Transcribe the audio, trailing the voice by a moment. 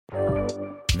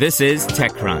This is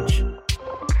TechCrunch.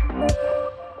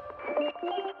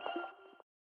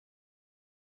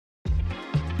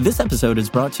 This episode is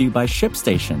brought to you by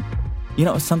ShipStation. You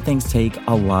know, some things take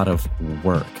a lot of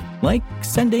work, like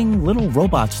sending little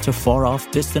robots to far-off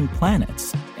distant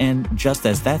planets. And just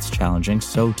as that's challenging,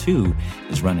 so too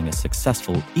is running a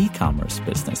successful e-commerce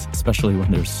business, especially when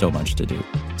there's so much to do.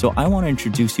 So I want to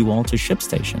introduce you all to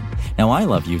ShipStation. Now, I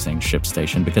love using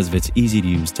ShipStation because of its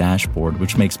easy-to-use dashboard,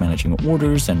 which makes managing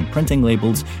orders and printing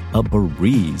labels a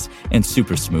breeze and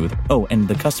super smooth. Oh, and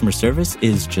the customer service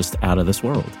is just out of this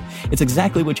world. It's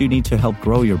exactly what you need to help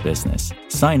grow your business.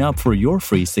 Sign up for your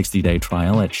free 60-day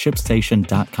trial at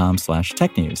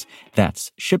shipstation.com/technews.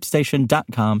 That's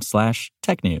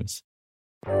shipstation.com/technews.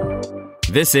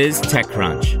 This is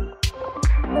TechCrunch.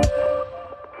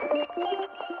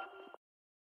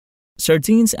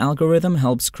 Sardine's algorithm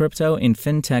helps crypto and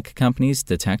fintech companies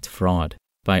detect fraud,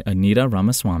 by Anita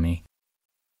Ramaswamy.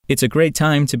 It's a great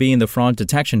time to be in the fraud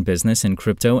detection business in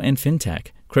crypto and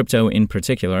fintech. Crypto, in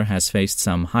particular, has faced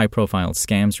some high-profile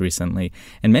scams recently,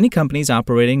 and many companies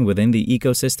operating within the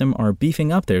ecosystem are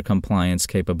beefing up their compliance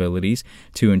capabilities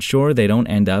to ensure they don't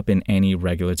end up in any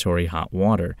regulatory hot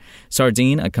water.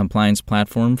 Sardine, a compliance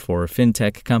platform for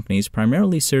fintech companies,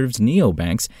 primarily serves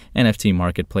neobanks, NFT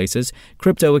marketplaces,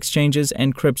 crypto exchanges,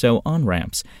 and crypto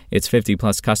on-ramps. Its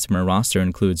 50-plus customer roster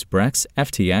includes Brex,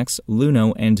 FTX,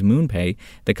 Luno, and MoonPay,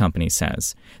 the company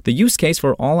says. The use case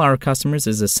for all our customers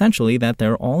is essentially that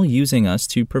they're all using us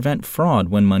to prevent fraud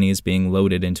when money is being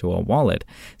loaded into a wallet,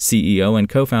 CEO and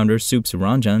co-founder Supes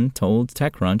Ranjan told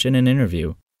TechCrunch in an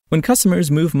interview. When customers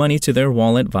move money to their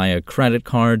wallet via credit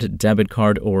card, debit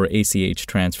card, or ACH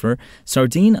transfer,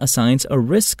 Sardine assigns a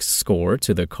risk score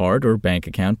to the card or bank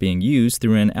account being used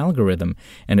through an algorithm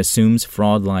and assumes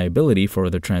fraud liability for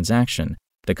the transaction.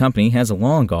 The company has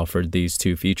long offered these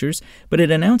two features, but it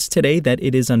announced today that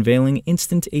it is unveiling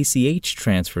instant ACH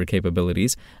transfer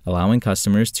capabilities, allowing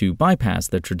customers to bypass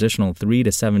the traditional 3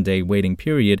 to 7 day waiting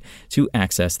period to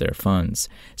access their funds.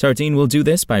 Sardine will do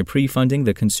this by pre-funding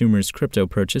the consumer's crypto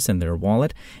purchase in their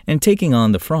wallet and taking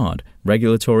on the fraud,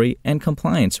 regulatory, and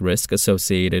compliance risk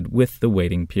associated with the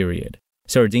waiting period.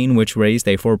 Sardine, which raised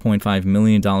a $4.5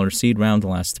 million seed round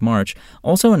last March,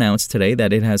 also announced today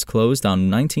that it has closed on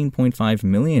 $19.5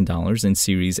 million in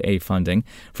Series A funding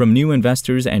from new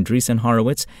investors Andreessen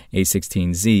Horowitz,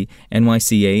 A16Z,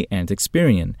 NYCA, and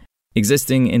Experian.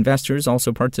 Existing investors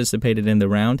also participated in the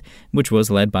round, which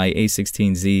was led by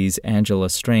A16Z's Angela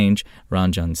Strange,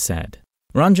 Ranjan said.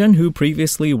 Ranjan, who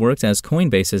previously worked as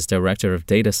Coinbase's Director of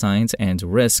Data Science and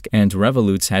Risk and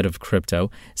Revolut's Head of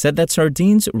Crypto, said that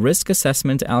Sardine's risk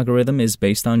assessment algorithm is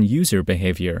based on user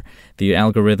behavior. The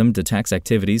algorithm detects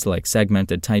activities like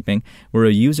segmented typing, where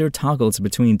a user toggles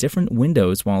between different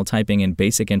windows while typing in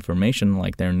basic information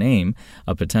like their name,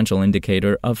 a potential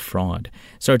indicator of fraud.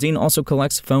 Sardine also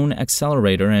collects phone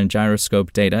accelerator and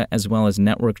gyroscope data as well as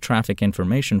network traffic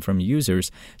information from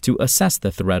users to assess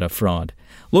the threat of fraud.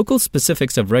 Local specifics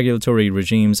of regulatory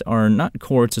regimes are not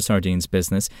core to Sardine's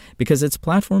business because its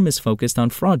platform is focused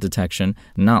on fraud detection,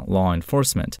 not law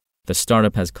enforcement. The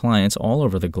startup has clients all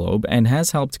over the globe and has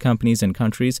helped companies in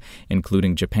countries,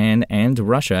 including Japan and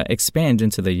Russia, expand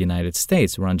into the United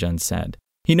States, Ranjan said.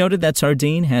 He noted that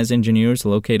Sardine has engineers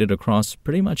located across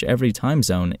pretty much every time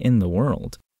zone in the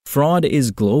world. Fraud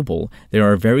is global.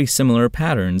 There are very similar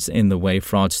patterns in the way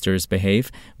fraudsters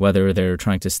behave. Whether they're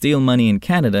trying to steal money in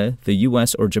Canada, the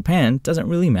US, or Japan doesn't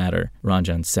really matter,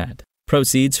 Ranjan said.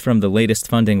 Proceeds from the latest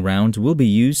funding round will be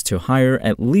used to hire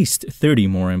at least 30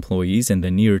 more employees in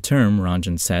the near term,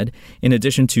 Ranjan said. In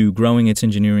addition to growing its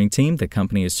engineering team, the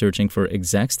company is searching for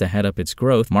execs to head up its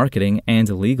growth, marketing, and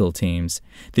legal teams.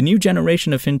 The new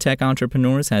generation of fintech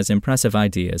entrepreneurs has impressive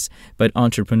ideas, but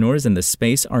entrepreneurs in the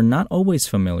space are not always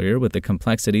familiar with the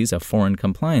complexities of foreign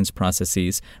compliance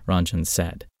processes, Ranjan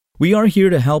said. We are here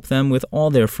to help them with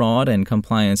all their fraud and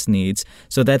compliance needs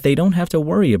so that they don't have to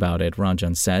worry about it,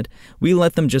 Ranjan said. We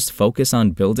let them just focus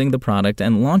on building the product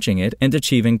and launching it and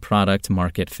achieving product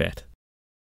market fit.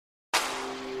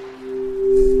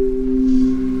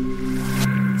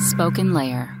 Spoken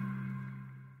Layer.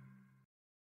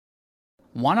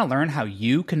 Want to learn how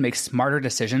you can make smarter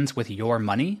decisions with your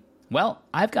money? Well,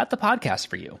 I've got the podcast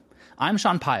for you. I'm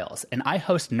Sean Piles, and I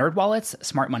host NerdWallet's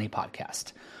Smart Money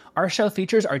Podcast. Our show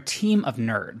features our team of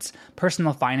nerds,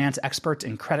 personal finance experts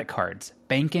in credit cards,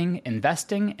 banking,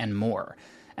 investing, and more.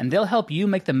 And they'll help you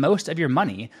make the most of your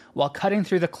money while cutting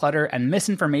through the clutter and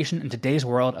misinformation in today's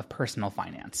world of personal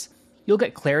finance. You'll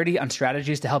get clarity on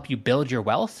strategies to help you build your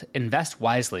wealth, invest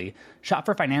wisely, shop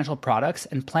for financial products,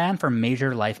 and plan for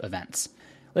major life events.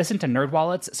 Listen to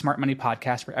NerdWallet's Smart Money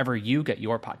Podcast wherever you get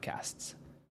your podcasts.